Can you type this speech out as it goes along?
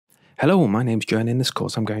Hello, my name's Joe, and in this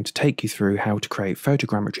course I'm going to take you through how to create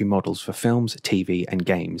photogrammetry models for films, TV and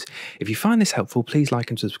games. If you find this helpful, please like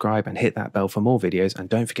and subscribe and hit that bell for more videos, and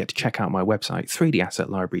don't forget to check out my website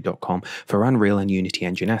 3dassetlibrary.com for Unreal and Unity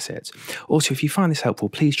Engine assets. Also, if you find this helpful,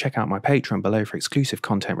 please check out my Patreon below for exclusive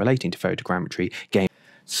content relating to photogrammetry, game.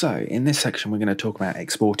 So in this section we're going to talk about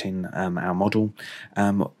exporting our model.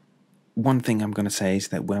 One thing I'm going to say is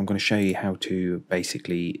that I'm going to show you how to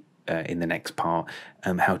basically in the next part,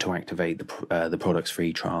 how to activate the products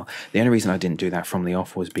free trial. The only reason I didn't do that from the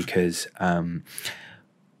off was because that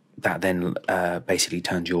then basically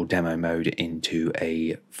turns your demo mode into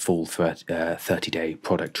a full 30-day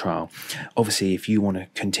product trial. Obviously, if you want to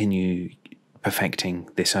continue perfecting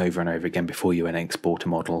this over and over again before you export a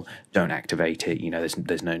model, don't activate it.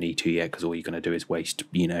 There's no need to yet, because all you're going to do is waste,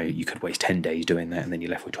 you could waste 10 days doing that, and then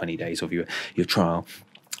you're left with 20 days of your trial.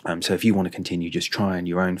 So if you want to continue just trying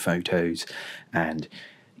your own photos and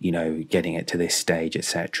getting it to this stage,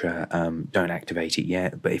 etc., don't activate it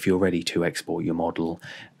yet. But if you're ready to export your model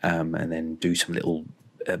and then do some little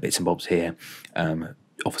bits and bobs here,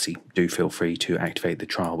 obviously do feel free to activate the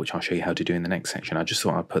trial, which I'll show you how to do in the next section. I just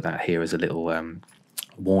thought I'd put that here as a little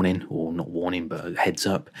warning, or not warning, but a heads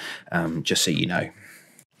up, just so you know.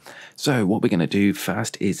 So what we're going to do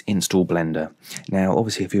first is install Blender. Now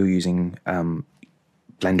obviously if you're using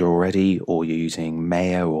Blender already, or you're using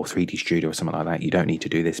Maya or 3D Studio or something like that, you don't need to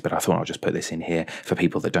do this, but I thought I'll just put this in here for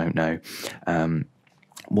people that don't know.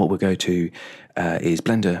 What we'll go to is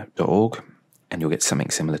blender.org, and you'll get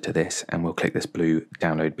something similar to this, and we'll click this blue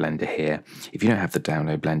download Blender here. If you don't have the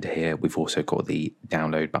download Blender here, we've also got the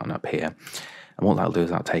download button up here. And what that'll do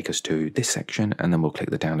is that'll take us to this section, and then we'll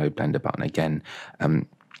click the download Blender button again.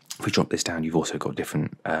 If we drop this down, you've also got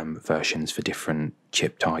different versions for different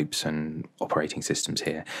chip types and operating systems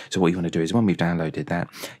here. So what you want to do is, when we've downloaded that,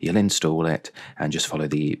 you'll install it and just follow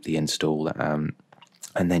the install, and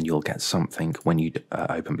then you'll get something, when you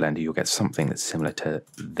open Blender, you'll get something that's similar to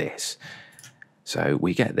this. So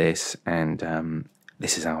we get this, and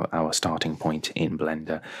this is our starting point in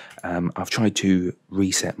Blender. I've tried to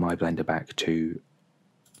reset my Blender back to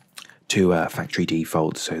factory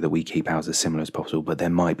default so that we keep ours as similar as possible, but there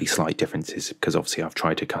might be slight differences, because obviously I've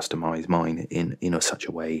tried to customize mine in such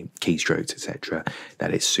a way, keystrokes, etc.,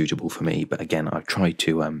 that it's suitable for me. But again, I've tried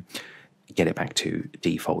to get it back to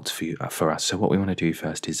defaults for us. So what we want to do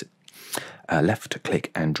first is left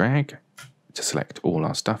click and drag to select all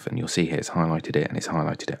our stuff, and you'll see here it's highlighted it, and it's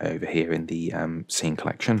highlighted it over here in the scene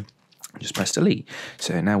collection. Just press delete.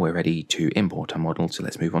 So now we're ready to import our model, so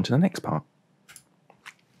let's move on to the next part.